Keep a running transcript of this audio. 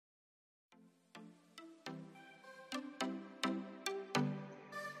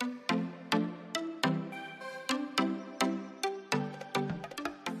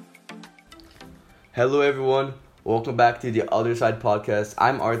Hello, everyone. Welcome back to the Other Side podcast.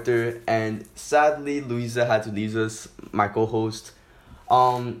 I'm Arthur, and sadly, Louisa had to leave us, my co-host.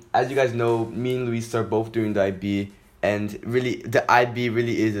 As you guys know, me and Luisa are both doing the IB, and really, the IB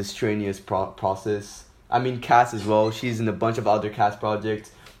really is a strenuous process. I mean, Cass as well. She's in a bunch of other Cass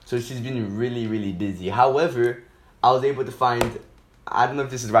projects, so she's been really, really busy. However, I was able to find, I don't know if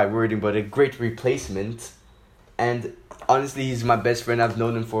this is the right wording, but a great replacement, and honestly, he's my best friend. I've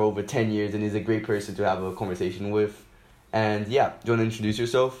known him for over 10 years, and he's a great person to have a conversation with. And yeah, do you want to introduce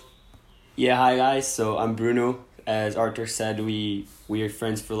yourself? Yeah, hi guys. So I'm Bruno. As Arthur said, we are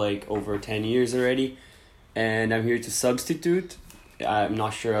friends for like over 10 years already, and I'm here to substitute. I'm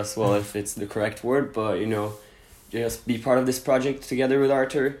not sure as well if it's the correct word, but just be part of this project together with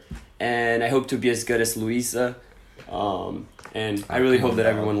Arthur, and I hope to be as good as Luisa. And I really hope that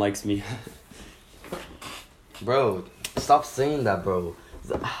everyone likes me. Bro, stop saying that, bro.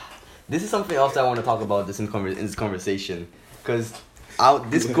 This is something else I want to talk about in this conversation, because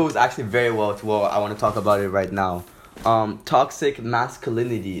this goes actually very well to what I want to talk about it right now. Toxic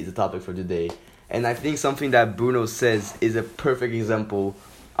masculinity is the topic for today, and I think something that Bruno says is a perfect example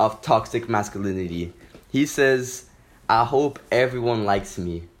of toxic masculinity. He says, "I hope everyone likes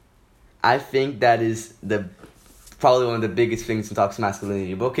me." I think that is probably one of the biggest things in toxic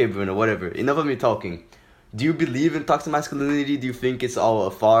masculinity. But okay, Bruno, whatever. Enough of me talking. Do you believe in toxic masculinity? Do you think it's all a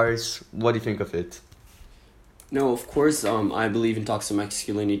farce? What do you think of it? No, of course, I believe in toxic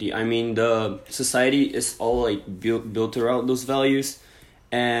masculinity. I mean, the society is all like built around those values,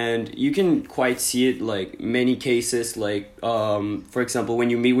 and you can quite see it like many cases. Like, for example, when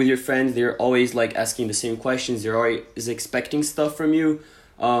you meet with your friends, they're always like asking the same questions. They're always expecting stuff from you.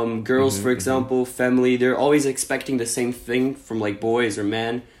 Girls, for example, family, they're always expecting the same thing from like boys or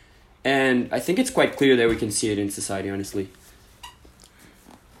men. And I think it's quite clear that we can see it in society, honestly.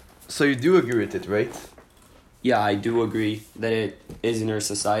 So you do agree with it, right? Yeah, I do agree that it is in our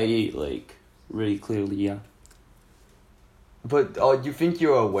society, like, really clearly, yeah. But you think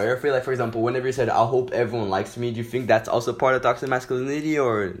you're aware of it? Like, for example, whenever you said, "I hope everyone likes me," do you think that's also part of toxic masculinity,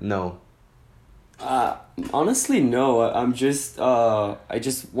 or no? Honestly, no. I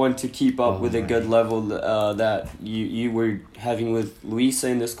just want to keep up with a good level that you were having with Luisa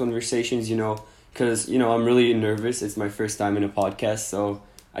in those conversations, because, I'm really nervous. It's my first time in a podcast, so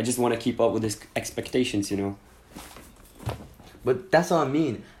I just want to keep up with his expectations, But that's what I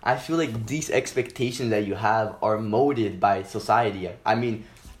mean. I feel like these expectations that you have are molded by society. I mean,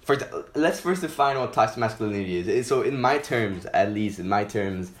 let's first define what toxic masculinity is. So in my terms, at least in my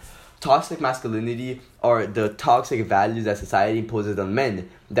terms, toxic masculinity are the toxic values that society imposes on men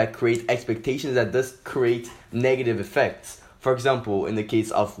that create expectations that does create negative effects. For example, in the case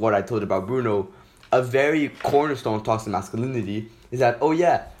of what I told about Bruno, a very cornerstone of toxic masculinity is that, oh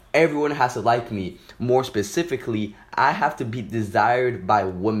yeah, everyone has to like me. More specifically, I have to be desired by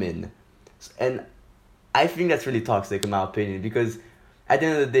women. And I think that's really toxic in my opinion, because at the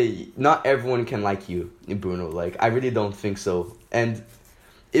end of the day, not everyone can like you, Bruno. Like, I really don't think so. And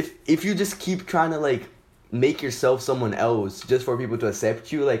if you just keep trying to like make yourself someone else just for people to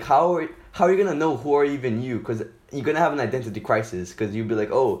accept you, like how are you gonna know who are even you? Because you're gonna have an identity crisis, because you'll be like,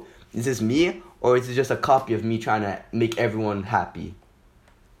 oh, is this me, or is it just a copy of me trying to make everyone happy?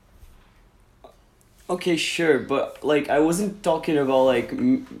 Okay, sure, but like I wasn't talking about like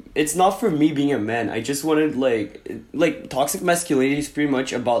it's not for me being a man. I just wanted like toxic masculinity is pretty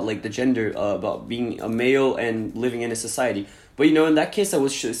much about like the gender, about being a male and living in a society. But in that case, I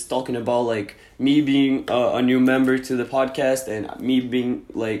was just talking about like me being a new member to the podcast, and me being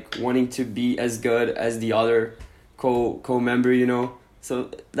like wanting to be as good as the other co-member. So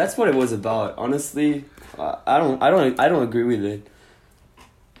that's what it was about. Honestly, I don't agree with it.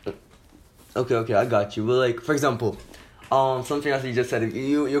 Okay, I got you. But like, for example, something else you just said,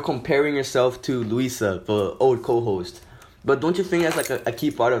 you're comparing yourself to Luisa, the old co-host. But don't you think that's like a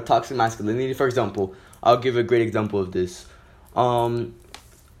key part of toxic masculinity? For example, I'll give a great example of this.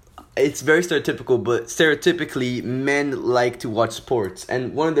 It's very stereotypical, but stereotypically, men like to watch sports.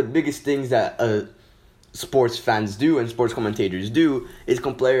 And one of the biggest things that sports fans do and sports commentators do is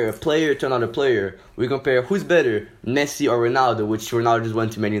compare a player to another player. We compare who's better, Messi or Ronaldo, which Ronaldo just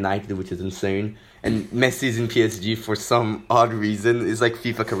went to Man United, which is insane. And Messi's in PSG for some odd reason. It's like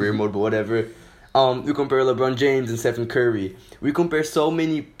FIFA career mode, but whatever. We compare LeBron James and Stephen Curry. We compare so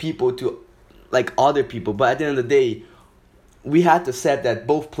many people to like other people, but at the end of the day, we had to accept that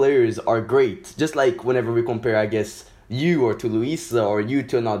both players are great. Just like whenever we compare, I guess, you or to Luisa or you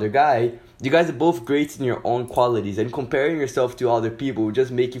to another guy, you guys are both great in your own qualities. And comparing yourself to other people will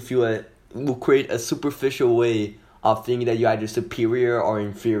just make you feel will create a superficial way of thinking that you're either superior or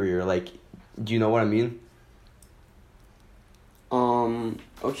inferior. Like, Do you know what I mean?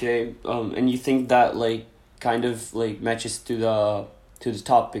 Okay. And you think that like kind of like matches to the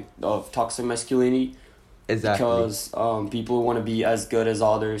topic of toxic masculinity Exactly. because people want to be as good as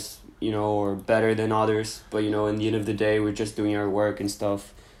others, you know, or better than others, but you know, in the end of the day, we're just doing our work and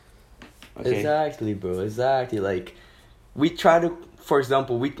stuff. Okay. Exactly, bro. Exactly. Like, we try to, for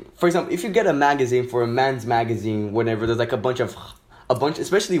example, if you get a magazine for a man's magazine, whenever there's like a bunch,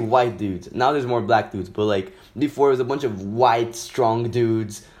 especially white dudes. Now there's more black dudes, but like before, it was a bunch of white, strong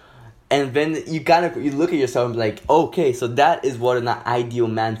dudes. And then you look at yourself and be like, okay, so that is what an ideal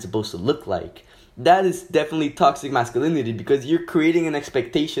man's supposed to look like. That is definitely toxic masculinity because you're creating an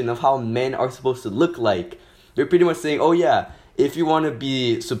expectation of how men are supposed to look like. You're pretty much saying, oh yeah, if you want to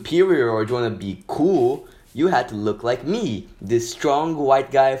be superior or you want to be cool, you had to look like me. This strong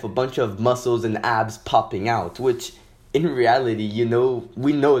white guy with a bunch of muscles and abs popping out, which in reality,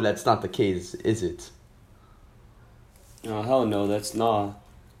 we know that's not the case, is it? Oh, hell no, that's not.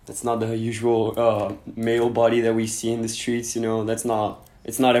 That's not the usual male body that we see in the streets, you know.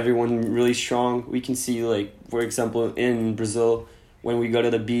 It's not everyone really strong. We can see, like, for example, in Brazil, when we go to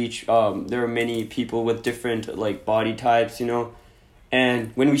the beach, there are many people with different, like, body types, you know.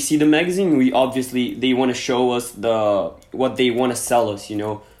 And when we see the magazine, they want to show us what they want to sell us, you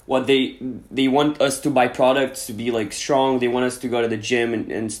know. What they want us to buy products to be, like, strong. They want us to go to the gym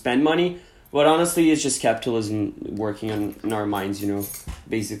and spend money. But honestly, it's just capitalism working in our minds, you know,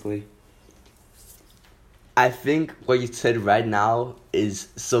 basically. I think what you said right now is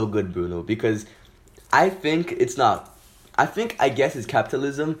so good, Bruno, because I think it's not. I guess it's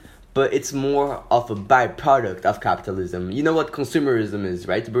capitalism, but it's more of a byproduct of capitalism. You know what consumerism is,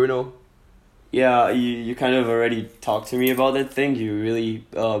 right, Bruno? Yeah, you kind of already talked to me about that thing. You really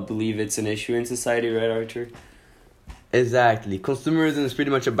believe it's an issue in society, right, Arthur? Exactly. Consumerism is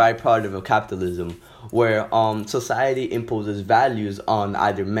pretty much a byproduct of capitalism, where society imposes values on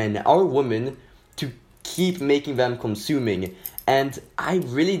either men or women to keep making them consuming. And I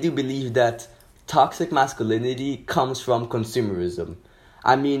really do believe that toxic masculinity comes from consumerism.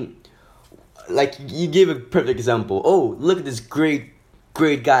 I mean, like, you gave a perfect example. Oh, look at this great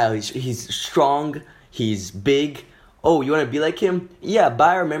guy. He's strong, he's big. Oh, you want to be like him? Yeah,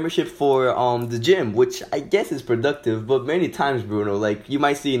 buy our membership for the gym, which I guess is productive, but many times, Bruno, like, you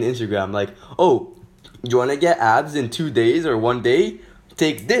might see in Instagram, like, oh, you want to get abs in 2 days or 1 day?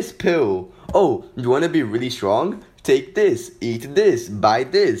 Take this pill. Oh, you want to be really strong? Take this, eat this, buy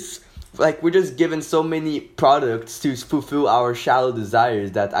this. Like, we're just given so many products to fulfill our shallow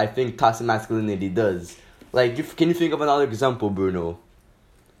desires that I think toxic masculinity does. Like, can you think of another example, Bruno?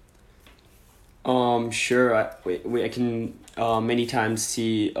 Sure. I can many times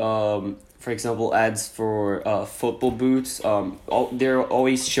see for example ads for football boots. They're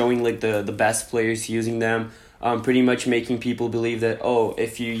always showing like the best players using them. Pretty much making people believe that, oh,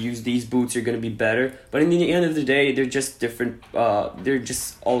 if you use these boots, you're gonna be better. But in the end of the day, they're just different. They're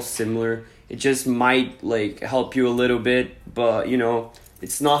just all similar. It just might like help you a little bit, but you know,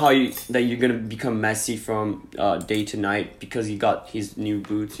 it's not that you're gonna become messy from day to night because you got his new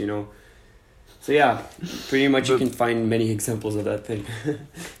boots. You know. So yeah, pretty much you can find many examples of that thing.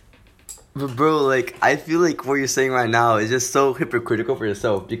 But bro, like, I feel like what you're saying right now is just so hypocritical for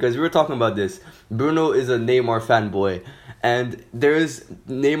yourself, because we were talking about this. Bruno is a Neymar fanboy, and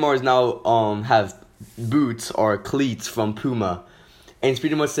Neymar's now have boots or cleats from Puma, and he's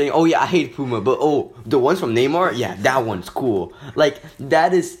pretty much saying, oh yeah, I hate Puma, but oh, the ones from Neymar, yeah, that one's cool. Like,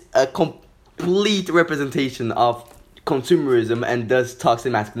 that is a complete representation of consumerism and thus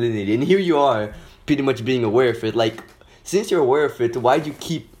toxic masculinity. And here you are, pretty much being aware of it. Like, since you're aware of it, why do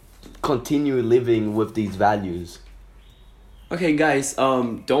you continue living with these values? Okay, guys,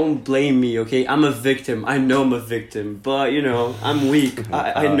 don't blame me, okay? I'm a victim. I know I'm a victim, but, you know, I'm weak.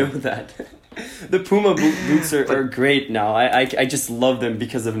 I know that. The Puma boots are great now. I just love them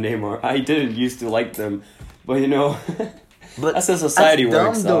because of Neymar. I didn't used to like them, but, you know, but that's how society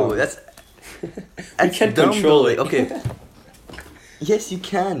works. Though. That's you can control it. Okay. Yes, you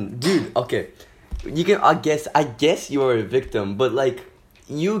can, dude. Okay, you can. I guess you are a victim, but like,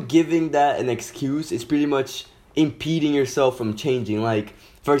 you giving that an excuse is pretty much impeding yourself from changing. Like,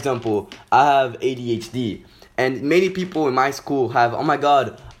 for example, I have ADHD, and many people in my school have. Oh my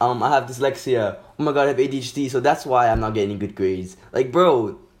god, I have dyslexia. Oh my god, I have ADHD. So that's why I'm not getting good grades. Like,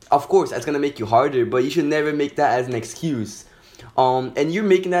 bro, of course that's gonna make you harder, but you should never make that as an excuse. And you're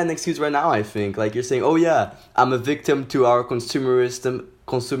making that an excuse right now, I think. Like, you're saying, oh yeah, I'm a victim to our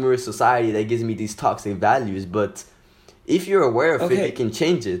consumerist society that gives me these toxic values. But if you're aware of it, you can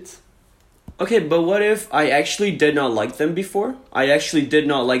change it. Okay, but what if I actually did not like them before? I actually did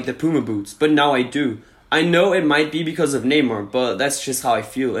not like the Puma boots, but now I do. I know it might be because of Neymar, but that's just how I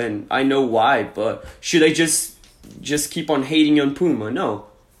feel, and I know why. But should I just keep on hating on Puma? No.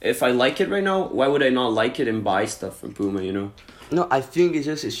 If I like it right now, why would I not like it and buy stuff from Puma? You know? No, I think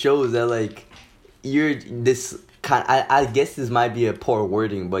it shows that like you're this kind. I guess this might be a poor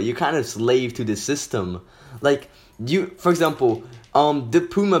wording, but you're kind of slave to the system. Like you, for example, the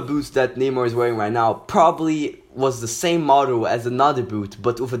Puma boots that Neymar is wearing right now probably was the same model as another boot,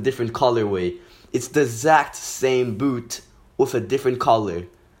 but with a different colorway. It's the exact same boot with a different color.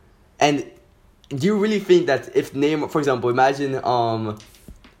 And do you really think that if Neymar, for example, imagine I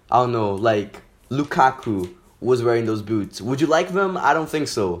don't know, like Lukaku was wearing those boots, would you like them? I don't think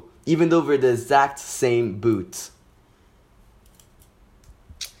so. Even though they're the exact same boots.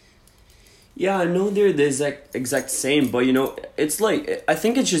 Yeah, I know they're the exact same, but you know, it's like, I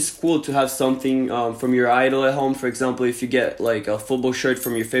think it's just cool to have something from your idol at home. For example, if you get like a football shirt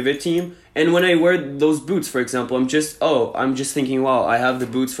from your favorite team, and when I wear those boots, for example, I'm just thinking, wow, I have the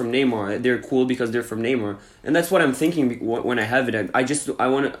boots from Neymar. They're cool because they're from Neymar, and that's what I'm thinking when I have it. And I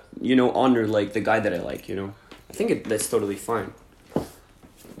want to, you know, honor like the guy that I like. You know, I think that's totally fine.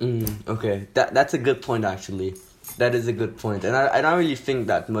 Okay, that's a good point actually. That is a good point, and I don't really think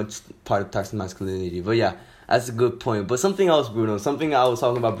that much part of toxic masculinity, but yeah, that's a good point. But something else, Bruno, something I was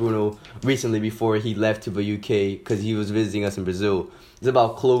talking about Bruno recently before he left to the UK because he was visiting us in Brazil, is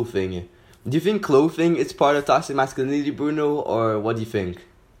about clothing. Do you think clothing is part of toxic masculinity, Bruno, or what do you think?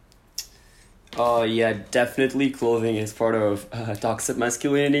 Yeah, definitely clothing is part of toxic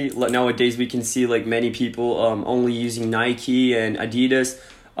masculinity. Nowadays we can see like many people only using Nike and Adidas.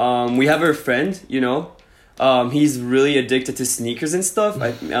 We have our friend, you know. He's really addicted to sneakers and stuff.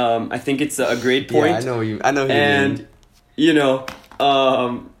 I think it's a great point. Yeah, I know you. And mean. You know,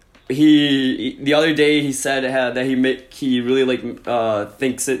 he the other day he said that he really like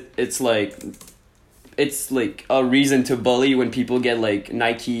thinks it's like a reason to bully when people get like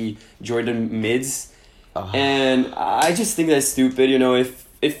Nike Jordan mids, and I just think that's stupid. You know, if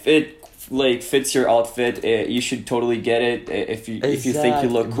it like fits your outfit, you should totally get it. If you think you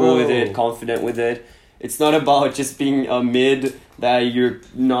look cool with it, confident with it. It's not about just being a mid that you're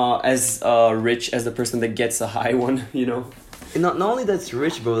not as rich as the person that gets a high one, you know? Not only that's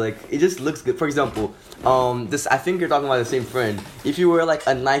rich, bro, like, it just looks good. For example, I think you're talking about the same friend. If you wear, like,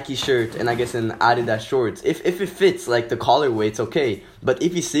 a Nike shirt and I guess an Adidas shorts, if it fits, like, the collarway, it's okay. But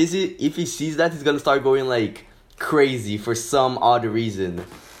if he sees that, he's gonna start going, like, crazy for some odd reason.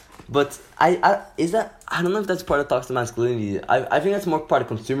 But I don't know if that's part of toxic masculinity. I think that's more part of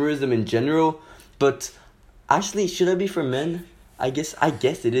consumerism in general. But actually, should it be for men? I guess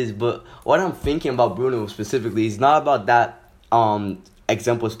it is. But what I'm thinking about Bruno specifically is not about that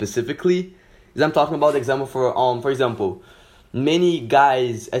example specifically. Is I'm talking about the example for example, many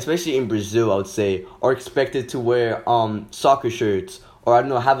guys, especially in Brazil, I would say, are expected to wear soccer shirts or I don't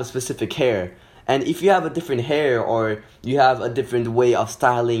know, have a specific hair. And if you have a different hair or you have a different way of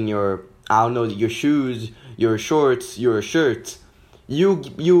styling your your shoes, your shorts, your shirt,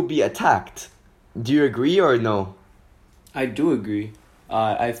 you'll be attacked. Do you agree or no? I do agree.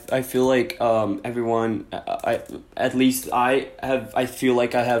 I feel like everyone I feel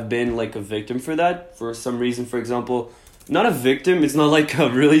like I have been like a victim for that for some reason. For example, not a victim. It's not like a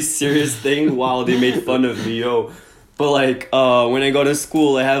really serious thing. Wow, they made fun of me, yo. But like when I go to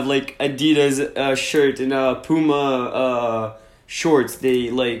school, I have like Adidas shirt and Puma shorts. They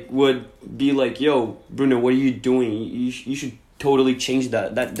like would be like, yo, Bruno, what are you doing? You should totally change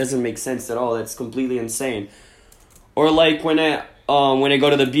that. That doesn't make sense at all. That's completely insane. Or like when I go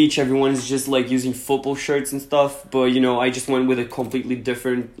to the beach, everyone's just like using football shirts and stuff, but you know, I just went with a completely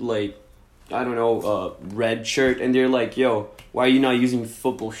different like I don't know, red shirt, and they're like, yo, why are you not using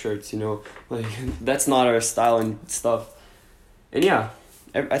football shirts, you know? Like that's not our style and stuff. And yeah,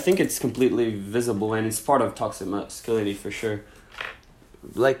 I think it's completely visible and it's part of toxic masculinity for sure.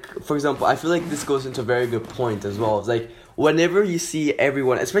 Like, for example, I feel like this goes into a very good point as well. It's like whenever you see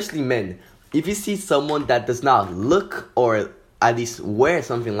everyone, especially men, if you see someone that does not look or at least wear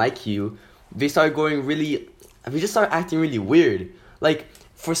something like you, they just start acting really weird. Like,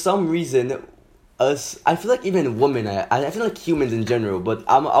 for some reason, I feel like even women, I feel like humans in general, but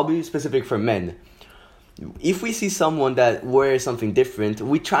I'll be specific for men. If we see someone that wears something different,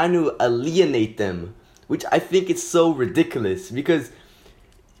 we try to alienate them, which I think is so ridiculous because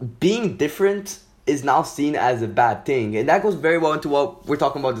being different is now seen as a bad thing, and that goes very well into what we're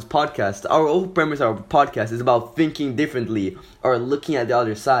talking about this podcast. Our whole premise of our podcast is about thinking differently or looking at the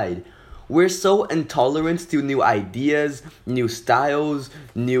other side. we're so intolerant to new ideas, new styles,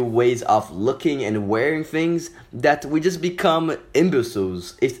 new ways of looking and wearing things that we just become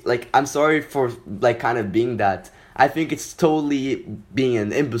imbeciles. It's like, I'm sorry for like kind of being that. I think it's totally being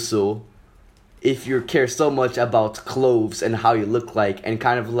an imbecile if you care so much about clothes and how you look like, and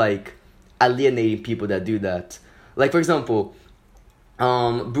kind of like alienating people that do that. Like, for example,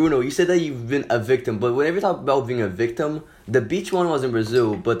 Bruno, you said that you've been a victim, but whenever you talk about being a victim, the beach one was in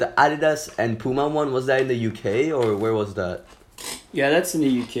Brazil, but the Adidas and Puma one, was that in the UK, or where was that? Yeah, that's in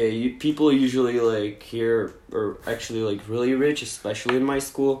the UK. People usually like here are actually like really rich, especially in my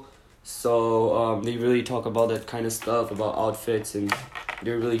school. So they really talk about that kind of stuff, about outfits, and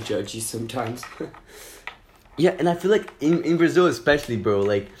they're really judgy sometimes. Yeah, and I feel like in Brazil especially, bro,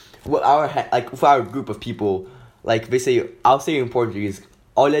 like for our group of people, like they say, I'll say in Portuguese,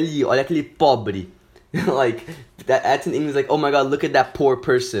 olha ali, olha aquele pobre. Like that's in English, like, oh my god, look at that poor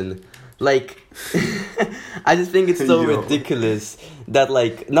person. Like I just think it's so ridiculous that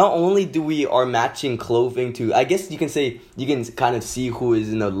like not only do we are matching clothing to, I guess you can say, you can kind of see who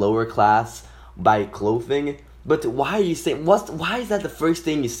is in a lower class by clothing, but why are you saying, why is that the first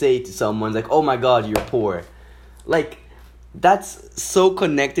thing you say to someone, like, oh my god, you're poor? Like, that's so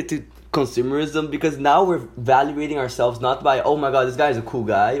connected to consumerism, because now we're evaluating ourselves not by, oh my god, this guy is a cool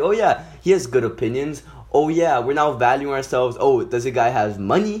guy, oh yeah, he has good opinions, oh yeah, we're now valuing ourselves, oh, does the guy have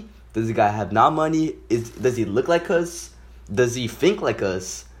money, does the guy have not money, does he look like us, does he think like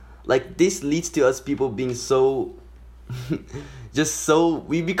us? Like, this leads to us people being so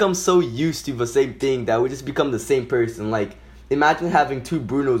we become so used to the same thing that we just become the same person. Like, imagine having two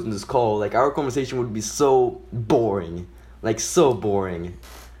Brunos in this call. Like, our conversation would be so boring, like so boring.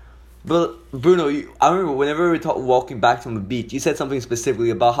 But Bruno, I remember whenever we were walking back from the beach, you said something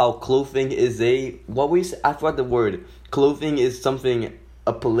specifically about how clothing is I forgot the word. Clothing is something,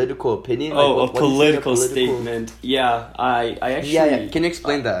 a political opinion. Oh, like, a political statement. Yeah, I actually. Yeah. Can you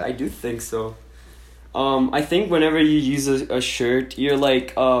explain that? I do think so. I think whenever you use a shirt, you're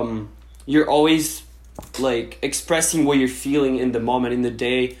like, you're always like expressing what you're feeling in the moment, in the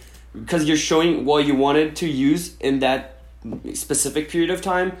day, because you're showing what you wanted to use in that specific period of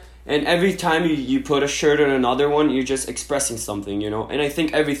time. And every time you put a shirt on another one, you're just expressing something, you know? And I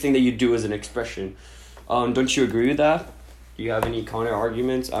think everything that you do is an expression. Don't you agree with that? Do you have any counter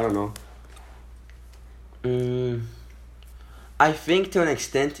arguments? I don't know. I think to an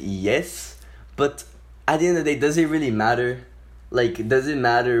extent, yes. But at the end of the day, does it really matter? Like, does it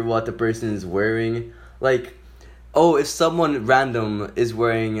matter what the person is wearing? Like, oh, if someone random is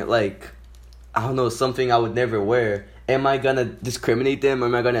wearing, like, I don't know, something I would never wear, am I gonna discriminate them, or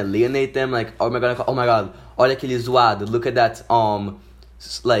am I gonna alienate them? Like, or am I gonna call, oh my god, olha aquele zoado, look at that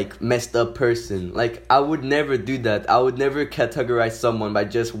like messed up person? Like, I would never do that. I would never categorize someone by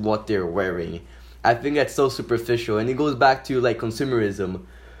just what they're wearing. I think that's so superficial, and it goes back to like consumerism.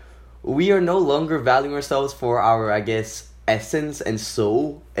 We are no longer valuing ourselves for our, I guess, essence and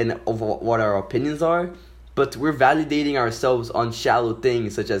soul and of what our opinions are, but we're validating ourselves on shallow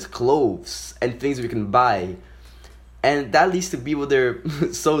things such as clothes and things we can buy. And that leads to people that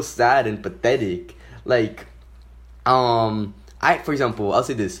are so sad and pathetic. Like, for example, I'll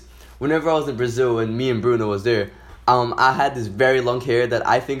say this. Whenever I was in Brazil and me and Bruno was there, I had this very long hair that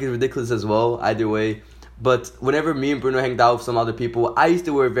I think is ridiculous as well, either way. But whenever me and Bruno hanged out with some other people, I used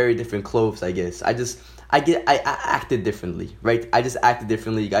to wear very different clothes, I guess. I acted differently, right? I just acted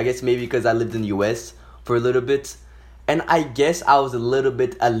differently. I guess maybe because I lived in the US for a little bit. And I guess I was a little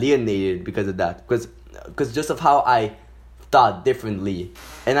bit alienated because of that. Because just of how I thought differently.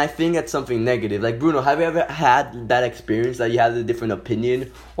 And I think that's something negative. Like, Bruno, have you ever had that experience that you had a different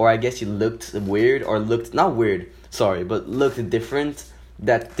opinion, or I guess you looked weird, or looked looked different,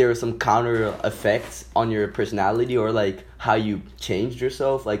 that there was some counter effects on your personality, or like how you changed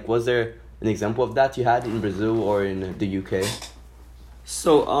yourself? Like, was there an example of that you had in Brazil or in the UK?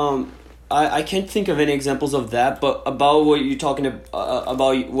 So I can't think of any examples of that, but about what you're talking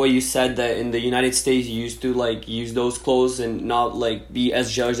about what you said, that in the United States you used to like use those clothes and not like be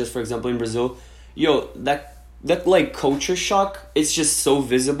as judged as, for example, in Brazil. That like culture shock, it's just so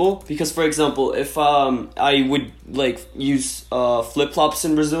visible, because for example, if I would like use flip-flops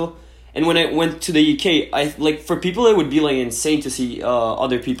in Brazil, and when I went to the UK, I like, for people it would be like insane to see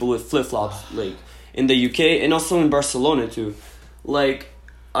other people with flip-flops like in the UK, and also in Barcelona too. Like,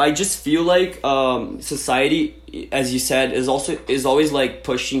 I just feel like society, as you said, is always like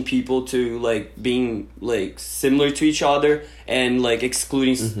pushing people to like being like similar to each other, and like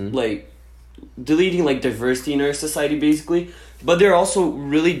excluding like deleting like diversity in our society basically. But there are also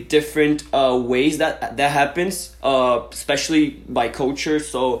really different ways that happens, especially by culture.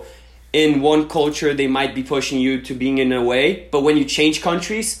 So in one culture they might be pushing you to being in a way, but when you change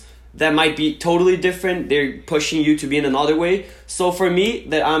countries, that might be totally different. They're pushing you to be in another way. So for me,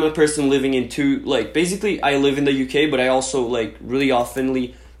 that I'm a person living in two, like, basically I live in the UK, but I also like really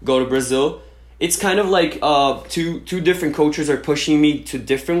oftenly go to Brazil. It's kind of like two different cultures are pushing me to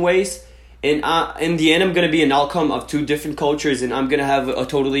different ways, and in the end I'm gonna be an outcome of two different cultures, and I'm gonna have a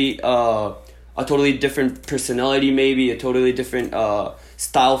totally different personality, maybe a totally different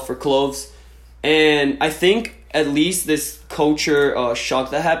style for clothes. And I think at least this culture shock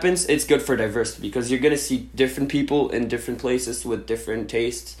that happens, it's good for diversity, because you're gonna see different people in different places with different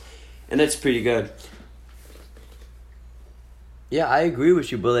tastes, and that's pretty good. Yeah, I agree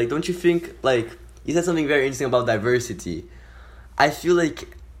with you, but like, don't you think, like, you said something very interesting about diversity. I feel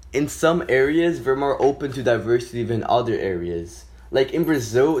like in some areas we're more open to diversity than other areas. Like in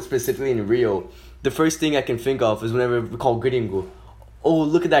Brazil, specifically in Rio, the first thing I can think of is whenever we call gringo. Oh,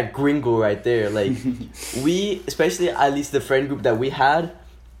 look at that gringo right there. Like, we, especially at least the friend group that we have,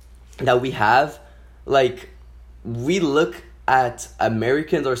 like, we look at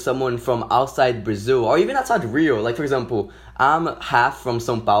Americans or someone from outside Brazil or even outside Rio. Like, for example, I'm half from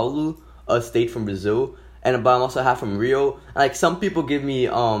São Paulo, a state from Brazil, but I'm also half from Rio. Like, some people give me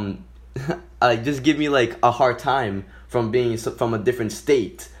like, just give me like a hard time from being from a different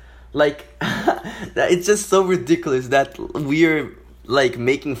state. Like, it's just so ridiculous that we're like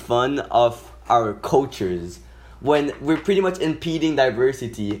making fun of our cultures when we're pretty much impeding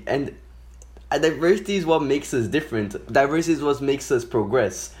diversity, and diversity is what makes us different. Diversity is what makes us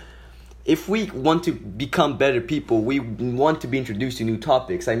progress. If we want to become better people, we want to be introduced to new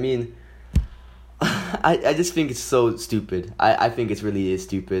topics. I mean, I just think it's so stupid. I think it really is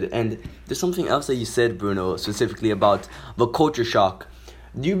stupid. And there's something else that you said, Bruno, specifically about the culture shock.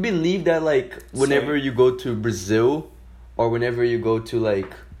 Do you believe that, like, whenever you go to Brazil or whenever you go to,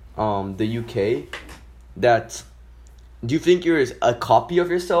 like, the UK, that, do you think you're a copy of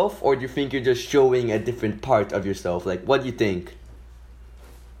yourself, or do you think you're just showing a different part of yourself? Like, what do you think?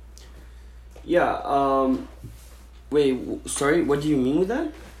 Yeah, wait, sorry, what do you mean with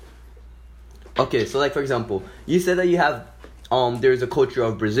that? Okay, so, like, for example, you said that you have, there's a culture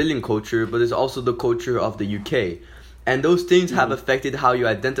of Brazilian culture, but there's also the culture of the UK. And those things have affected how you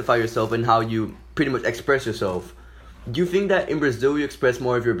identify yourself and how you pretty much express yourself. Do you think that in Brazil you express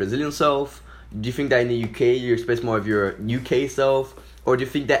more of your Brazilian self? Do you think that in the UK you express more of your UK self? Or do you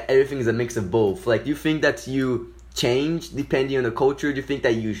think that everything is a mix of both? Like, do you think that you change depending on the culture? Do you think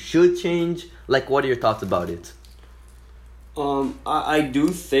that you should change? Like, what are your thoughts about it? I do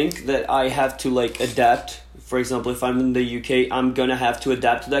think that I have to, like, adapt. For example, if I'm in the UK, I'm gonna have to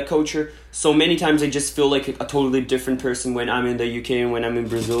adapt to that culture. So many times I just feel like a totally different person when I'm in the UK and when I'm in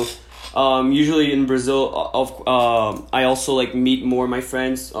Brazil. Usually in Brazil, I also, like, meet more of my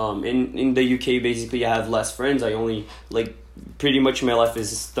friends. In the UK, basically, I have less friends. I only, like, pretty much my life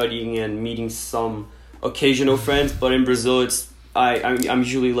is studying and meeting some occasional friends. But in Brazil, I'm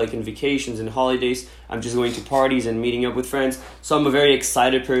usually, like, in vacations and holidays. I'm just going to parties and meeting up with friends. So I'm a very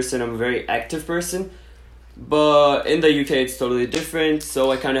excited person. I'm a very active person. But in the UK, it's totally different.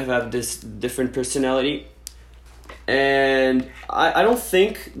 So I kind of have this different personality. And I don't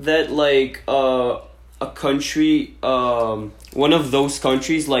think that, like, a country, one of those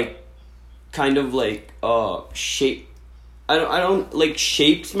countries, like, kind of, like, shape. I don't like,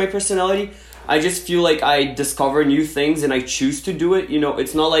 shaped my personality. I just feel like I discover new things and I choose to do it. You know,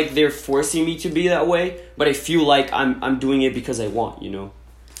 it's not like they're forcing me to be that way, but I feel like I'm doing it because I want, you know.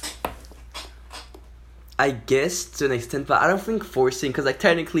 I guess to an extent, but I don't think forcing, because, like,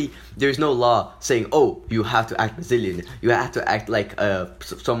 technically there's no law saying, oh, you have to act Brazilian, you have to act like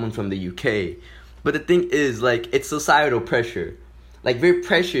someone from the UK. But the thing is, like, it's societal pressure. Like, they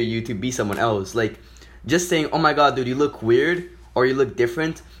pressure you to be someone else. Like, just saying, oh my god, dude, you look weird or you look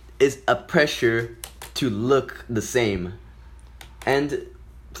different is a pressure to look the same. And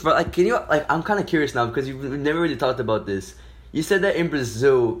for, like, can you, like, I'm kind of curious now because we've never really talked about this. You said that in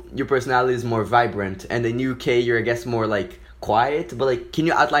Brazil, your personality is more vibrant, and in UK, you're, I guess, more, like, quiet. But, like, can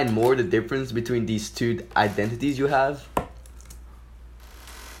you outline more the difference between these two identities you have?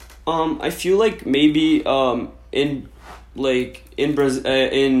 I feel like maybe in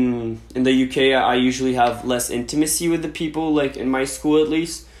the UK, I usually have less intimacy with the people, like, in my school at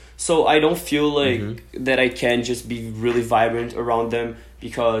least. So I don't feel like that I can just be really vibrant around them,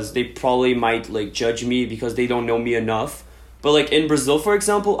 because they probably might, like, judge me because they don't know me enough. But, like, in Brazil, for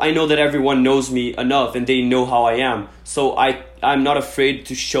example, I know that everyone knows me enough and they know how I am. So I'm not afraid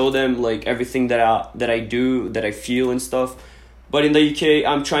to show them, like, everything that I do, that I feel and stuff. But in the UK,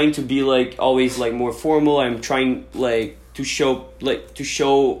 I'm trying to be, like, always, like, more formal. I'm trying, like, to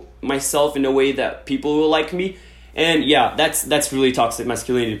show myself in a way that people will like me. And yeah, that's really toxic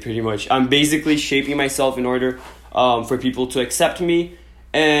masculinity pretty much. I'm basically shaping myself in order for people to accept me.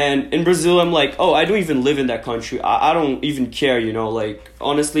 And in Brazil, I'm like, oh, I don't even live in that country. I don't even care, you know. Like,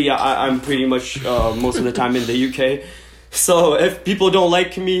 honestly, I'm pretty much most of the time in the UK. So if people don't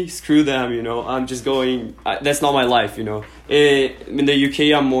like me, screw them, you know. I'm just going, that's not my life, you know. In the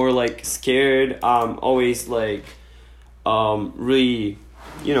UK, I'm more like scared. I'm always like really,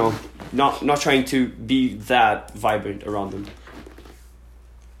 you know, not trying to be that vibrant around them.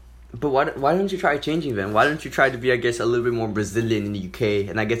 But why don't you try changing then? Why don't you try to be, I guess, a little bit more Brazilian in the UK,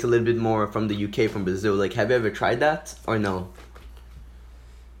 and I guess a little bit more from the UK from Brazil? Like, have you ever tried that or no?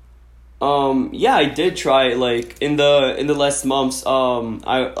 Yeah, I did try, like, in the last months,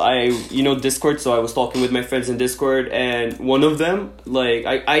 I you know, Discord, so I was talking with my friends in Discord, and one of them, like,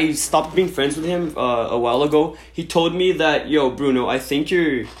 I stopped being friends with him a while ago. He told me that, yo, Bruno, I think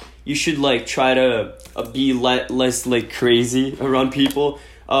you should, like, try to be less, like, crazy around people.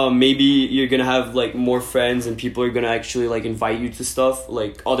 Maybe you're gonna have, like, more friends, and people are gonna actually, like, invite you to stuff,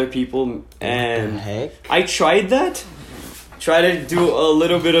 like, other people, and what the heck? I tried that. Try to do a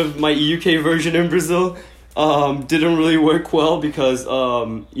little bit of my UK version in Brazil. Didn't really work well because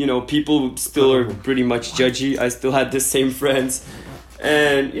you know, people still are pretty much judgy. I still had the same friends,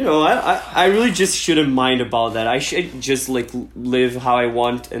 and you know, I really just shouldn't mind about that. I should just like live how I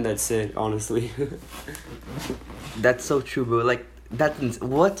want, and that's it, honestly. That's so true, bro. Like,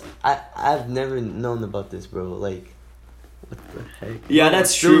 what I've never known about this, bro. Like, what the heck? Yeah, Bro,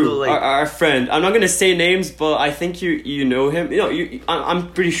 that's still, true. like, Our friend. I'm not gonna say names, but I think you know him. You know,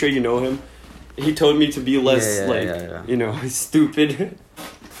 I'm pretty sure you know him. He told me to be less you know, stupid.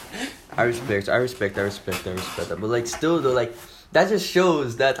 I respect that. But like, still though, like, that just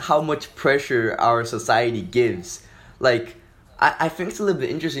shows that how much pressure our society gives. Like, I think it's a little bit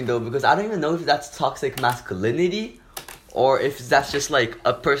interesting though, because I don't even know if that's toxic masculinity or if that's just like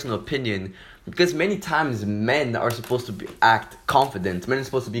a personal opinion. Because many times men are supposed to act confident. Men are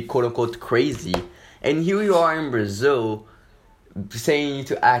supposed to be quote unquote crazy. And here you are in Brazil saying you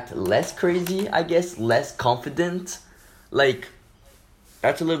to act less crazy, I guess, less confident. Like,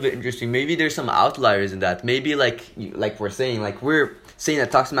 that's a little bit interesting. Maybe there's some outliers in that. Maybe like we're saying that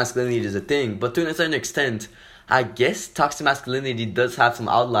toxic masculinity is a thing. But to a certain extent, I guess toxic masculinity does have some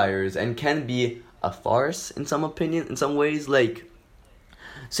outliers and can be a farce in some ways. Like,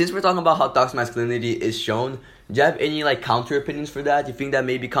 since we're talking about how toxic masculinity is shown, do you have any like counter opinions for that? You think that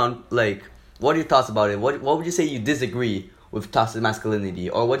maybe what are your thoughts about it? What would you say you disagree with toxic masculinity,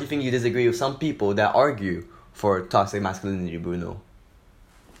 or what do you think you disagree with some people that argue for toxic masculinity, Bruno?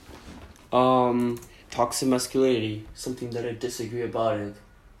 Toxic masculinity, something that I disagree about it.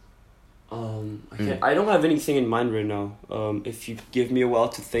 I don't have anything in mind right now. If you give me a while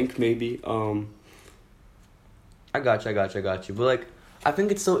to think, maybe. I got you. But like, I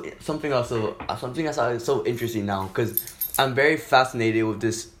think it's something else is so interesting now, because I'm very fascinated with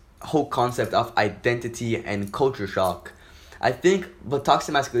this whole concept of identity and culture shock. I think, but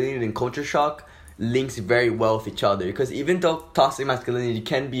toxic masculinity and culture shock links very well with each other, because even though toxic masculinity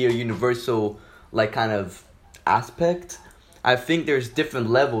can be a universal like kind of aspect, I think there's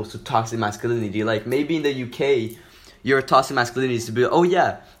different levels to toxic masculinity. Like, maybe in the UK, your toxic masculinity is to be, oh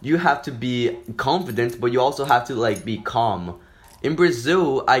yeah, you have to be confident, but you also have to like be calm. In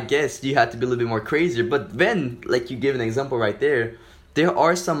Brazil, I guess you have to be a little bit more crazier. But then, like you give an example right there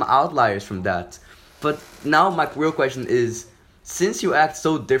are some outliers from that. But now my real question is, since you act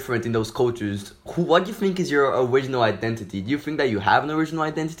so different in those cultures, what do you think is your original identity? Do you think that you have an original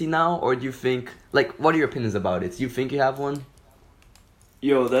identity now? Or do you think, like, what are your opinions about it? Do you think you have one?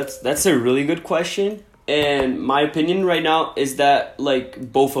 Yo, that's a really good question. And my opinion right now is that,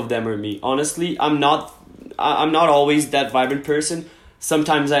 like, both of them are me. Honestly, I'm not always that vibrant person.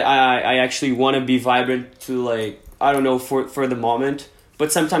 Sometimes I actually want to be vibrant to, like, I don't know, for the moment.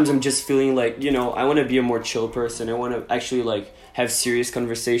 But sometimes I'm just feeling like, you know, I want to be a more chill person. I want to actually, like, have serious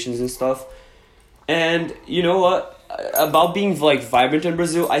conversations and stuff. And you know what? About being, like, vibrant in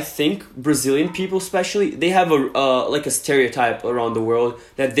Brazil, I think Brazilian people especially, they have a stereotype around the world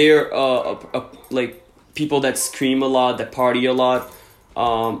that they're like people that scream a lot, that party a lot.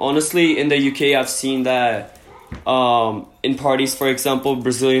 Honestly, in the UK, I've seen that in parties, for example,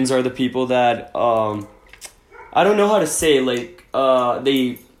 Brazilians are the people that I don't know how to say, like,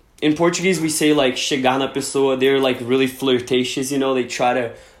 in Portuguese we say, like, chegar na pessoa. They're, like, really flirtatious, you know. They try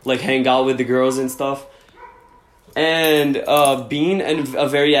to, like, hang out with the girls and stuff. And being a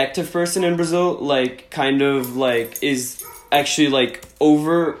very active person in Brazil, like, kind of, like, is actually, like,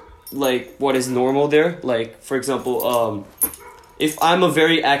 like what is normal there. Like for example, if I'm a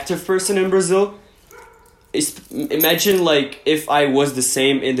very active person in Brazil, imagine like if I was the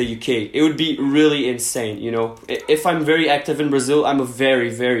same in the UK, it would be really insane. You know, if I'm very active in Brazil, I'm a very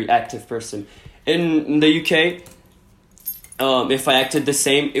very active person. In the UK, if I acted the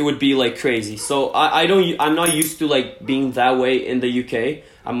same, it would be like crazy. So I'm not used to like being that way in the UK.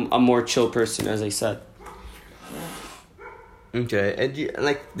 I'm a more chill person, as I said. Okay, and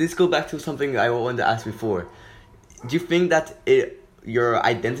like this go back to something I wanted to ask before. Do you think that your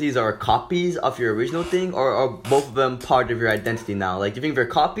identities are copies of your original thing, or are both of them part of your identity now? Like, do you think they're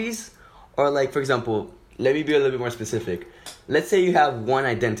copies, or like, for example, let me be a little bit more specific. Let's say you have one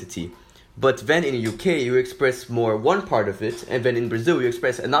identity, but then in the UK you express more one part of it, and then in Brazil you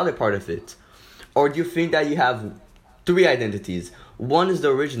express another part of it. Or do you think that you have three identities? One is the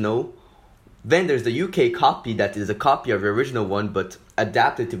original, then there's the UK copy that is a copy of your original one but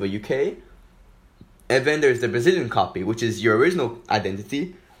adapted to the UK. And then there's the Brazilian copy, which is your original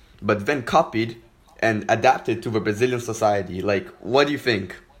identity, but then copied and adapted to the Brazilian society. Like, what do you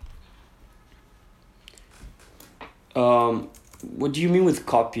think? What do you mean with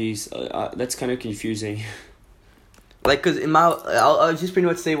copies? That's kind of confusing. Like, because I'll just pretty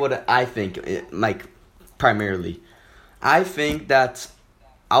much say what I think, like, primarily. I think that,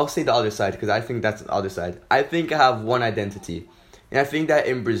 I'll say the other side, because I think that's the other side. I think I have one identity. And I think that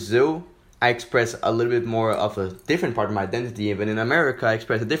in Brazil, I express a little bit more of a different part of my identity, but in America, I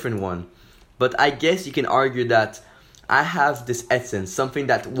express a different one. But I guess you can argue that I have this essence, something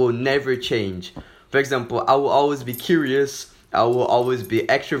that will never change. For example, I will always be curious, I will always be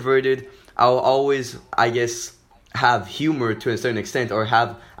extroverted, I will always, I guess, have humor to a certain extent, or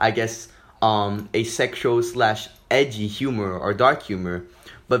have, I guess, a sexual / edgy humor or dark humor.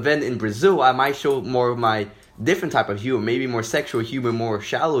 But then in Brazil, I might show more of my different type of humor, maybe more sexual humor, more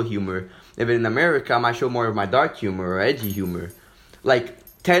shallow humor. And then in America, I might show more of my dark humor or edgy humor. Like,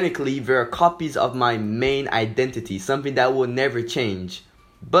 technically, there are copies of my main identity, something that will never change.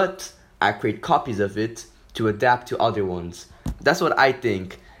 But I create copies of it to adapt to other ones. That's what I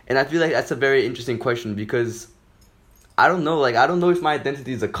think. And I feel like that's a very interesting question, because I don't know if my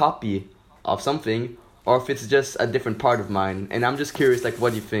identity is a copy of something, or if it's just a different part of mine. And I'm just curious, like, what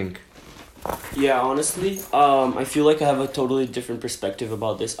do you think? Yeah, honestly, I feel like I have a totally different perspective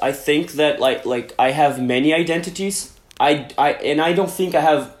about this. I think that like I have many identities. I don't think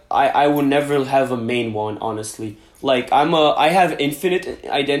I will never have a main one, honestly. Like I have infinite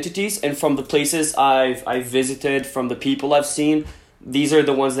identities, and from the places I've visited, from the people I've seen, these are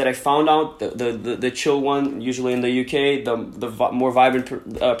the ones that I found out. The chill one, usually in the UK, the more vibrant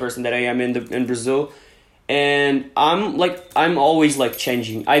person that I am in Brazil. And I'm always like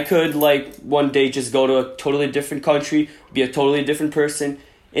changing. I could like one day just go to a totally different country, be a totally different person,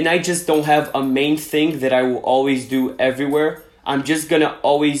 and I just don't have a main thing that I will always do everywhere. I'm just gonna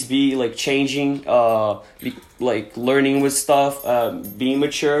always be like changing, like learning with stuff, being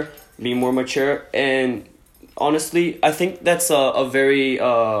more mature. And honestly, I think that's a very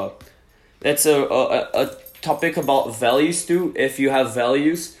that's a topic about values too. If you have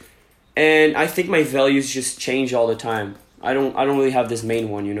values. And I think my values just change all the time. I don't really have this main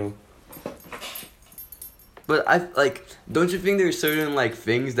one, you know. But don't you think there's certain like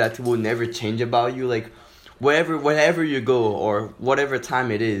things that will never change about you? Like, wherever you go or whatever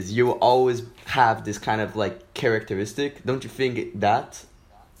time it is, you will always have this kind of like characteristic. Don't you think that?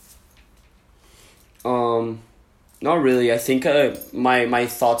 Not really. I think my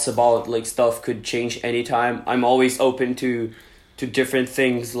thoughts about like stuff could change anytime. I'm always open to different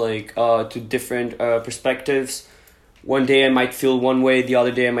things, like to different perspectives. One day I might feel one way, the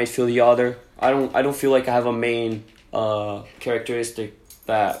other day I might feel the other. I don't feel like I have a main characteristic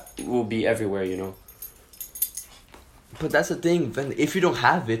that will be everywhere, you know. But that's the thing. Then if you don't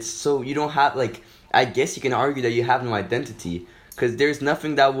have it, so you don't have like, I guess you can argue that you have no identity, because there's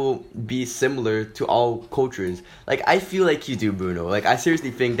nothing that will be similar to all cultures. Like, I feel like you do, Bruno. Like, I seriously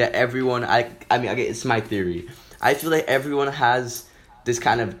think that everyone. I mean, it's my theory. I feel like everyone has this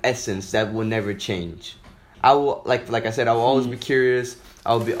kind of essence that will never change. I will like I said, I will always be curious.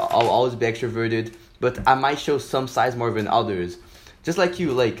 I'll always be extroverted, but I might show some sides more than others. Just like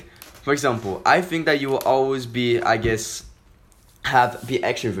you, like for example, I think that you will always be, I guess, be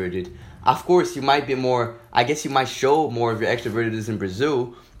extroverted. Of course, you might be more. I guess you might show more of your extrovertedness in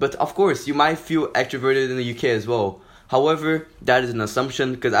Brazil, but of course, you might feel extroverted in the UK as well. However, that is an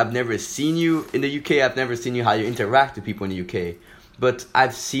assumption, because I've never seen you in the UK. I've never seen you how you interact with people in the UK. But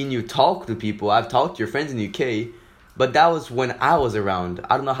I've seen you talk to people. I've talked to your friends in the UK. But that was when I was around.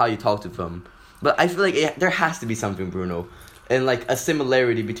 I don't know how you talk to them. But I feel like there has to be something, Bruno. and like a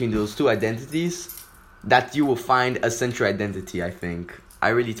similarity between those two identities, that you will find a central identity. I think. I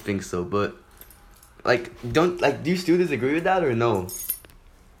really think so, but like, do you still disagree with that or no?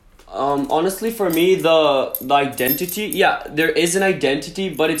 Honestly, for me, the identity, yeah, there is an identity,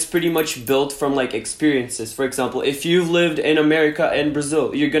 but it's pretty much built from like experiences. For example, if you've lived in America and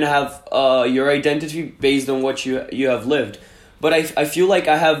Brazil, you're gonna have your identity based on what you have lived. But I feel like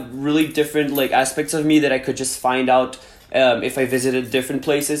I have really different like aspects of me that I could just find out if I visited different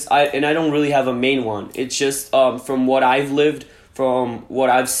places. I don't really have a main one. It's just from what I've lived, from what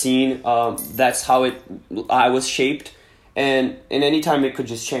I've seen. That's how I was shaped. And in any time it could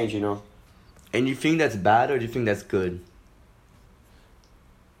just change, you know. And you think that's bad or do you think that's good?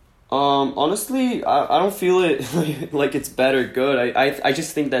 Honestly, I don't feel it like it's bad or good. I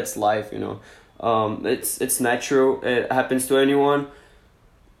just think that's life, you know. It's natural. It happens to anyone.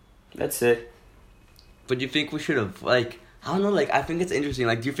 That's it. But do you think we should have, like, I don't know, like, I think it's interesting.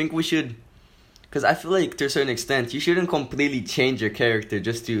 Like, do you think we should, because I feel like to a certain extent, you shouldn't completely change your character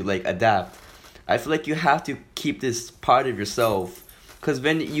just to, like, adapt. I feel like you have to keep this part of yourself, because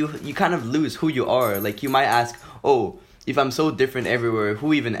then you kind of lose who you are. Like, you might ask, oh, if I'm so different everywhere,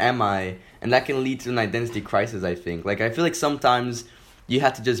 who even am I? And that can lead to an identity crisis, I think. Like, I feel like sometimes you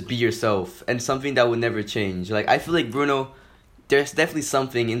have to just be yourself, and something that will never change. Like, I feel like, Bruno, there's definitely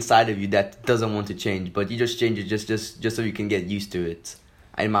something inside of you that doesn't want to change, but you just change it just so you can get used to it,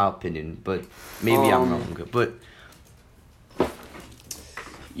 in my opinion. But maybe I'm wrong. But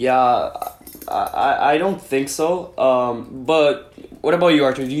yeah, I don't think so. But what about you,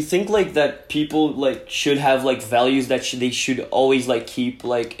 Arthur? Do you think like that people like should have like values that they should always like keep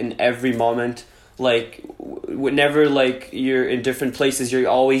like in every moment? Like whenever like you're in different places, you're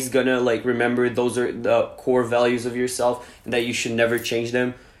always gonna like remember those are the core values of yourself and that you should never change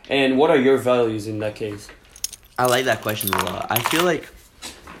them. And what are your values in that case? I like that question a lot. I feel like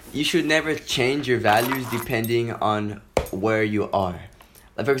you should never change your values depending on where you are.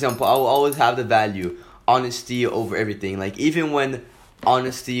 Like, for example, I will always have the value honesty over everything. Like, even when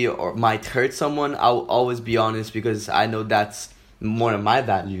honesty or might hurt someone, I will always be honest because I know that's one of my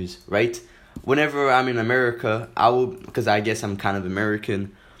values, right? Whenever I'm in America, I will, because I guess I'm kind of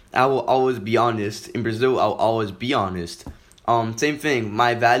American, I will always be honest. In Brazil, I'll always be honest. Same thing,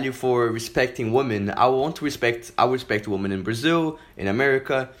 my value for respecting women, I will respect women in Brazil, in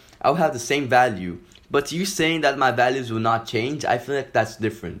America, I'll have the same value. But you saying that my values will not change, I feel like that's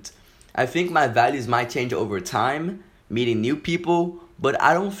different. I think my values might change over time, meeting new people, but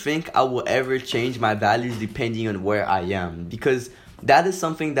I don't think I will ever change my values depending on where I am, because that is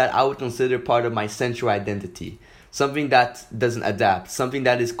something that I would consider part of my central identity. Something that doesn't adapt. Something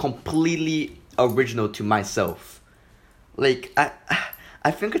that is completely original to myself. Like,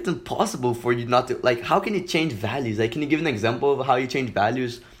 I think it's impossible for you not to... Like, how can you change values? Like, can you give an example of how you change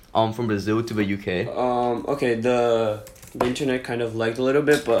values from Brazil to the UK? Okay, the internet kind of lagged a little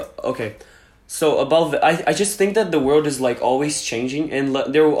bit, but okay. So about I just think that the world is like always changing, and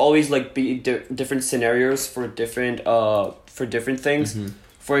there will always like be different scenarios for different things. Mm-hmm.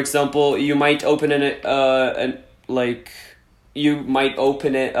 For example, you might open an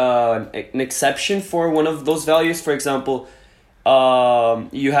exception for one of those values. For example,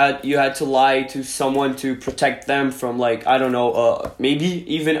 you had to lie to someone to protect them from like I don't know maybe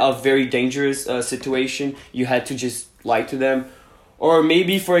even a very dangerous situation. You had to just lie to them. Or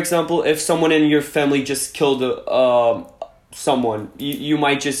maybe, for example, if someone in your family just killed someone, you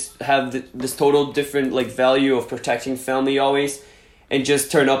might just have this total different like value of protecting family always, and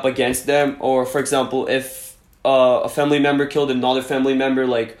just turn up against them. Or, for example, if a family member killed another family member,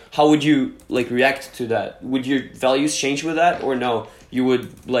 like how would you like react to that? Would your values change with that, or no? You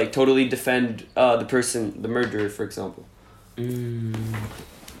would like totally defend the murderer, for example.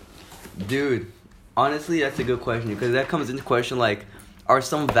 Dude. Honestly, that's a good question, because that comes into question, like, are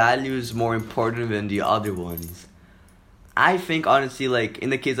some values more important than the other ones? I think, honestly, like, in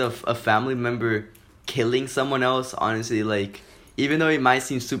the case of a family member killing someone else, honestly, like, even though it might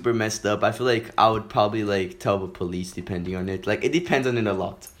seem super messed up, I feel like I would probably, like, tell the police, depending on it. Like, it depends on it a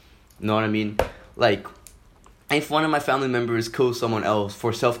lot. You know what I mean? Like, if one of my family members kills someone else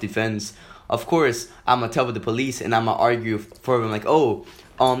for self-defense, of course, I'm gonna tell the police, and I'm gonna argue for them, like, oh...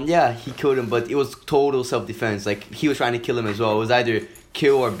 yeah, he killed him, but it was total self-defense. Like, he was trying to kill him as well. It was either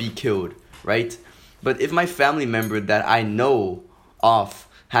kill or be killed, right? But if my family member that I know of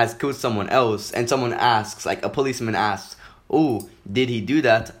has killed someone else, and someone asks, like, a policeman asks, oh, did he do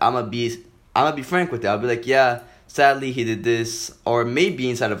that? I'm gonna be frank with it. I'll be like, yeah, sadly, he did this. Or maybe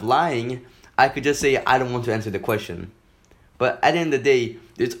instead of lying, I could just say, I don't want to answer the question. But at the end of the day,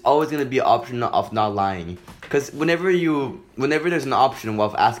 there's always going to be an option of not lying. Because whenever there's an option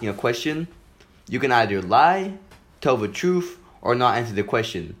of asking a question, you can either lie, tell the truth, or not answer the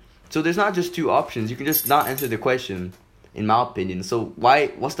question. So there's not just two options. You can just not answer the question, in my opinion. So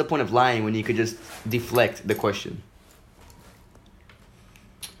what's the point of lying when you could just deflect the question?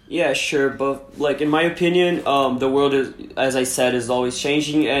 Yeah, sure, but like in my opinion, the world is, as I said, is always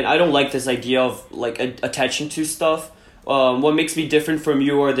changing, and I don't like this idea of like attaching to stuff. What makes me different from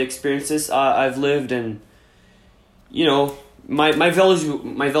you are the experiences I've lived, and you know, my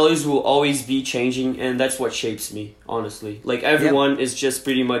values will always be changing, and that's what shapes me. Honestly, like everyone is just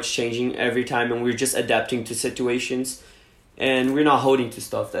pretty much changing every time, and we're just adapting to situations, and we're not holding to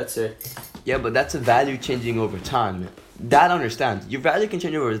stuff. That's it. Yeah, but that's a value changing over time. That I understand. Your value can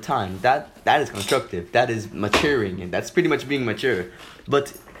change over time. That is constructive. That is maturing, and that's pretty much being mature.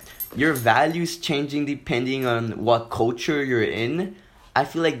 But your values changing depending on what culture you're in, I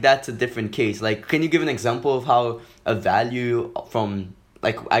feel like that's a different case. Like, can you give an example of how a value from,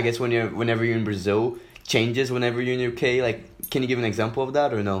 like, I guess whenever you're in Brazil changes whenever you're in UK? Like, can you give an example of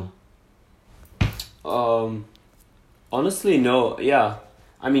that or no? Honestly, no. Yeah,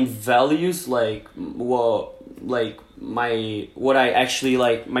 I mean values like what I actually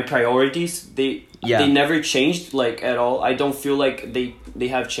like, my priorities, they never changed like at all. I don't feel like they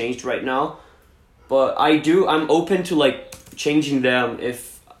have changed right now, but I'm open to like changing them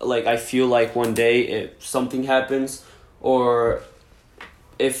if like I feel like one day if something happens, or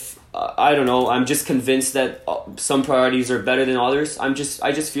if I don't know, I'm just convinced that some priorities are better than others. I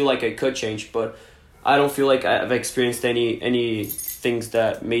just feel like I could change, but I don't feel like I've experienced any things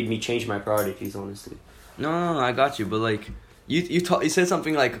that made me change my priorities, honestly. No, I got you. But like, you said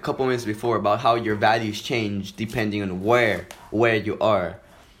something like a couple minutes before about how your values change depending on where you are,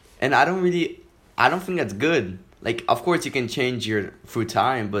 and I don't think that's good. Like, of course you can change through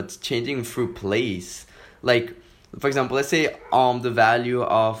time, but changing through place, like, for example, let's say the value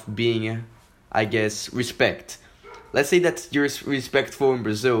of being, I guess, respect. Let's say that you're respectful in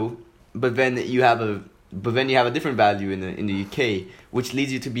Brazil, but then you have a different value in the UK, which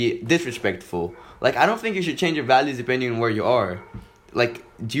leads you to be disrespectful. Like, I don't think you should change your values depending on where you are. Like,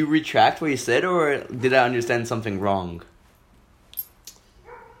 do you retract what you said, or did I understand something wrong?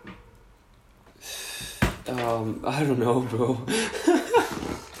 I don't know, bro.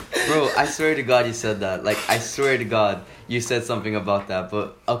 Bro, I swear to God you said that. Like, I swear to God you said something about that.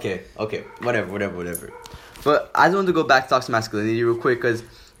 But, okay, whatever. But I just want to go back to toxic masculinity real quick, because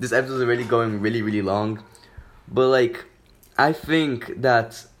this episode is already going really, really long. But, like, I think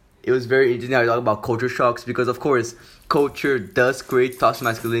that it was very interesting how you talk about culture shocks, because, of course, culture does create toxic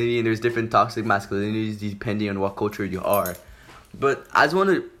masculinity, and there's different toxic masculinities depending on what culture you are. But I just want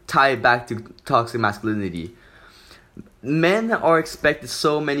to tie it back to toxic masculinity. Men are expected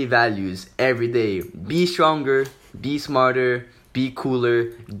so many values every day. Be stronger, be smarter, be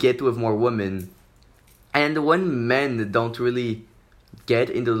cooler, get with more women. And when men don't really get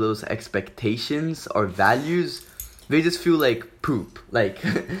into those expectations or values, they just feel like poop. Like,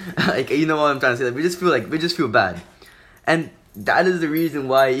 like, you know what I'm trying to say? Like, we just feel bad. And that is the reason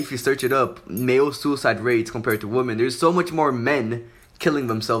why, if you search it up, male suicide rates compared to women, there's so much more men killing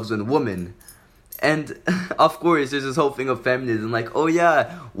themselves than women. And of course, there's this whole thing of feminism, like, oh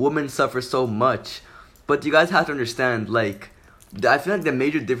yeah, women suffer so much. But you guys have to understand, like, I feel like the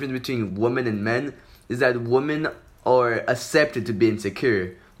major difference between women and men is that women are accepted to be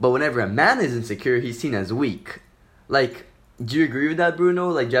insecure, but whenever a man is insecure, he's seen as weak. Like, do you agree with that, Bruno?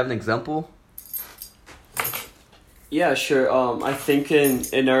 Like, do you have an example? Yeah, sure. I think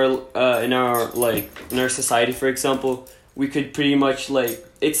in our society, for example, we could pretty much like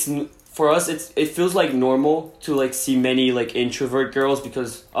for us it feels like normal to like see many like introvert girls,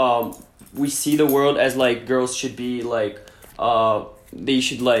 because we see the world as like girls should be like they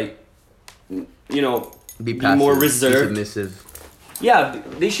should like, you know, be passive, more reserved, be submissive. Yeah,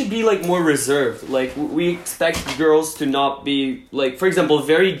 they should be like more reserved. Like we expect girls to not be like, for example,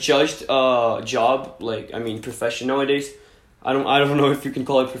 very judged job, like, I mean, profession nowadays. I don't know if you can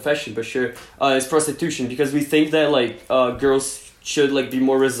call it profession, but sure, it's prostitution, because we think that like girls should like be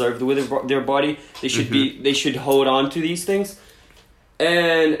more reserved with their body. They should they should hold on to these things.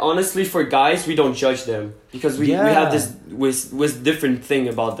 And honestly, for guys, we don't judge them, because we have this with different thing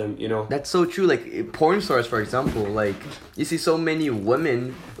about them, you know. That's so true. Like, porn stars, for example, like, you see so many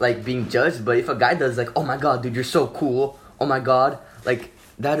women like being judged, but if a guy does, like, oh my god, dude, you're so cool, oh my god, like,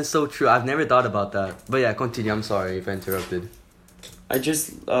 that is so true. I've never thought about that. But yeah, continue. I'm sorry if I interrupted.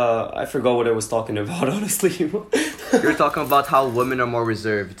 I forgot what I was talking about, honestly. You're talking about how women are more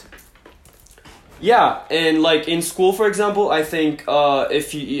reserved. Yeah, and like in school, for example, I think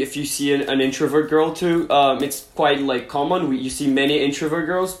if you see an introvert girl too, it's quite like common. You see many introvert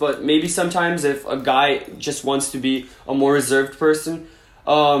girls, but maybe sometimes if a guy just wants to be a more reserved person,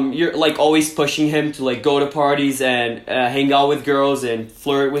 you're like always pushing him to like go to parties and hang out with girls and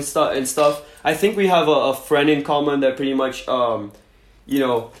flirt with stuff. I think we have a friend in common that pretty much you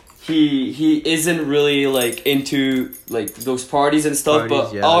know, he isn't really like into like those parties and stuff,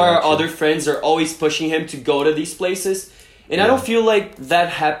 but our other friends are always pushing him to go to these places, and I don't feel like that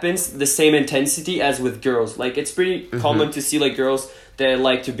happens the same intensity as with girls. Like it's pretty common to see like girls that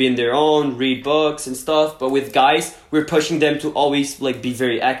like to be in their own, read books and stuff, but with guys we're pushing them to always like be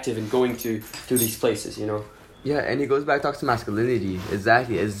very active and going to these places, you know. Yeah, and it goes back to toxic masculinity.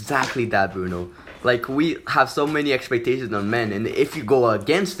 Exactly that, Bruno. Like, we have so many expectations on men, and if you go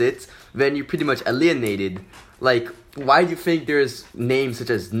against it, then you're pretty much alienated. Like, why do you think there's names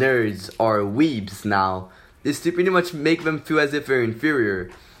such as nerds or weebs now? It's to pretty much make them feel as if they're inferior.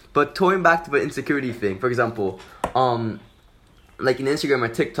 But going back to the insecurity thing, for example, like in Instagram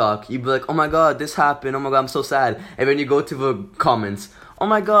or TikTok, you'd be like, oh my god, this happened, oh my god, I'm so sad. And then you go to the comments, oh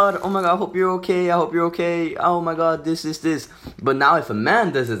my god, I hope you're okay, oh my god, this. But now if a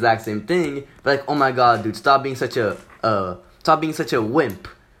man does the exact same thing, like, oh my god, dude, stop being such a wimp,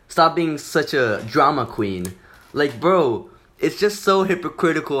 stop being such a drama queen. Like, bro, it's just so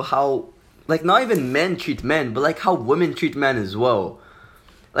hypocritical how, like, not even men treat men, but like how women treat men as well.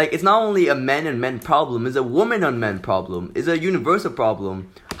 Like, it's not only a man and men problem, it's a woman on men problem, it's a universal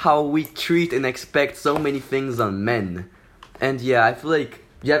problem, how we treat and expect so many things on men. And yeah, I feel like,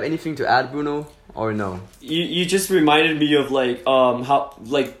 do you have anything to add, Bruno, or no? You just reminded me of like how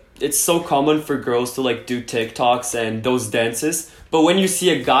like it's so common for girls to like do TikToks and those dances, but when you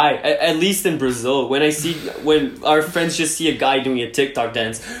see a guy, at least in Brazil, when our friends just see a guy doing a TikTok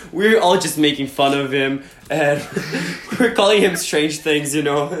dance, we're all just making fun of him and we're calling him strange things, you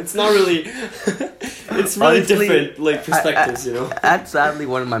know. It's not really it's really honestly, different like perspectives, you know. That's sadly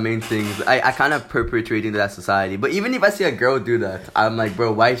one of my main things. I kind of perpetrate into that society, but even if I see a girl do that, I'm like,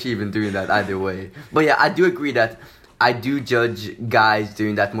 bro, why is she even doing that either way? But yeah, I do agree that I do judge guys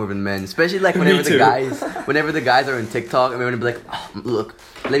doing that more than men, especially like whenever the guys are in TikTok and they're gonna be like, oh, look,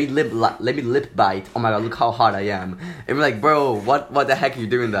 let me lip bite. Oh my god, look how hot I am. And we're like, bro, what the heck are you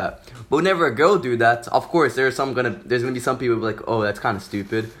doing that? But whenever a girl do that, of course there's gonna be some people who be like, oh, that's kind of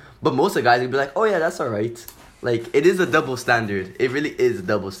stupid. But most of the guys will be like, oh yeah, that's alright. Like, it is a double standard. It really is a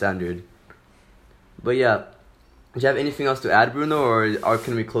double standard. But yeah, do you have anything else to add, Bruno, or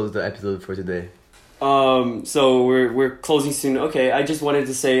can we close the episode for today? So we're closing soon. Okay, I just wanted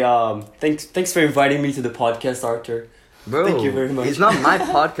to say thanks for inviting me to the podcast, Arthur. Bro, thank you very much. It's not my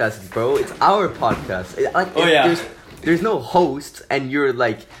podcast, bro. It's our podcast. There's no host, and you're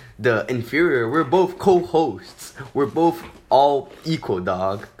like the inferior. We're both co-hosts. We're both all equal,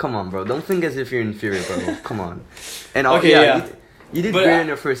 dog. Come on, bro. Don't think as if you're inferior, bro. Come on. And you did great in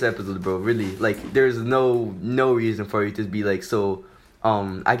your first episode, bro. Really, like, there's no reason for you to be like so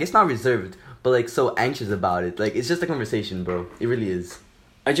I guess not reserved, but like so anxious about it. Like, it's just a conversation, bro. It really is.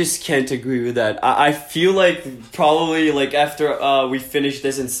 I just can't agree with that. I feel like probably like after we finish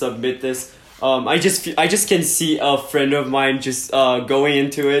this and submit this, I just can see a friend of mine just going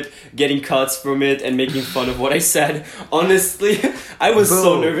into it, getting cuts from it, and making fun of what I said. Honestly, I was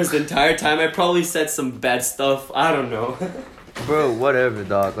so nervous the entire time. I probably said some bad stuff. I don't know. Bro, whatever,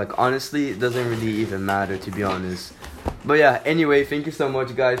 dog. Like, honestly, it doesn't really even matter, to be honest. But yeah, anyway, thank you so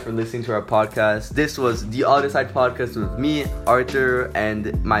much, guys, for listening to our podcast. This was The Other Side Podcast with me, Arthur,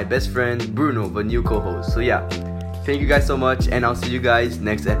 and my best friend, Bruno, the new co-host. So yeah, thank you guys so much, and I'll see you guys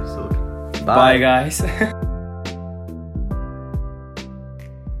next episode. Bye guys.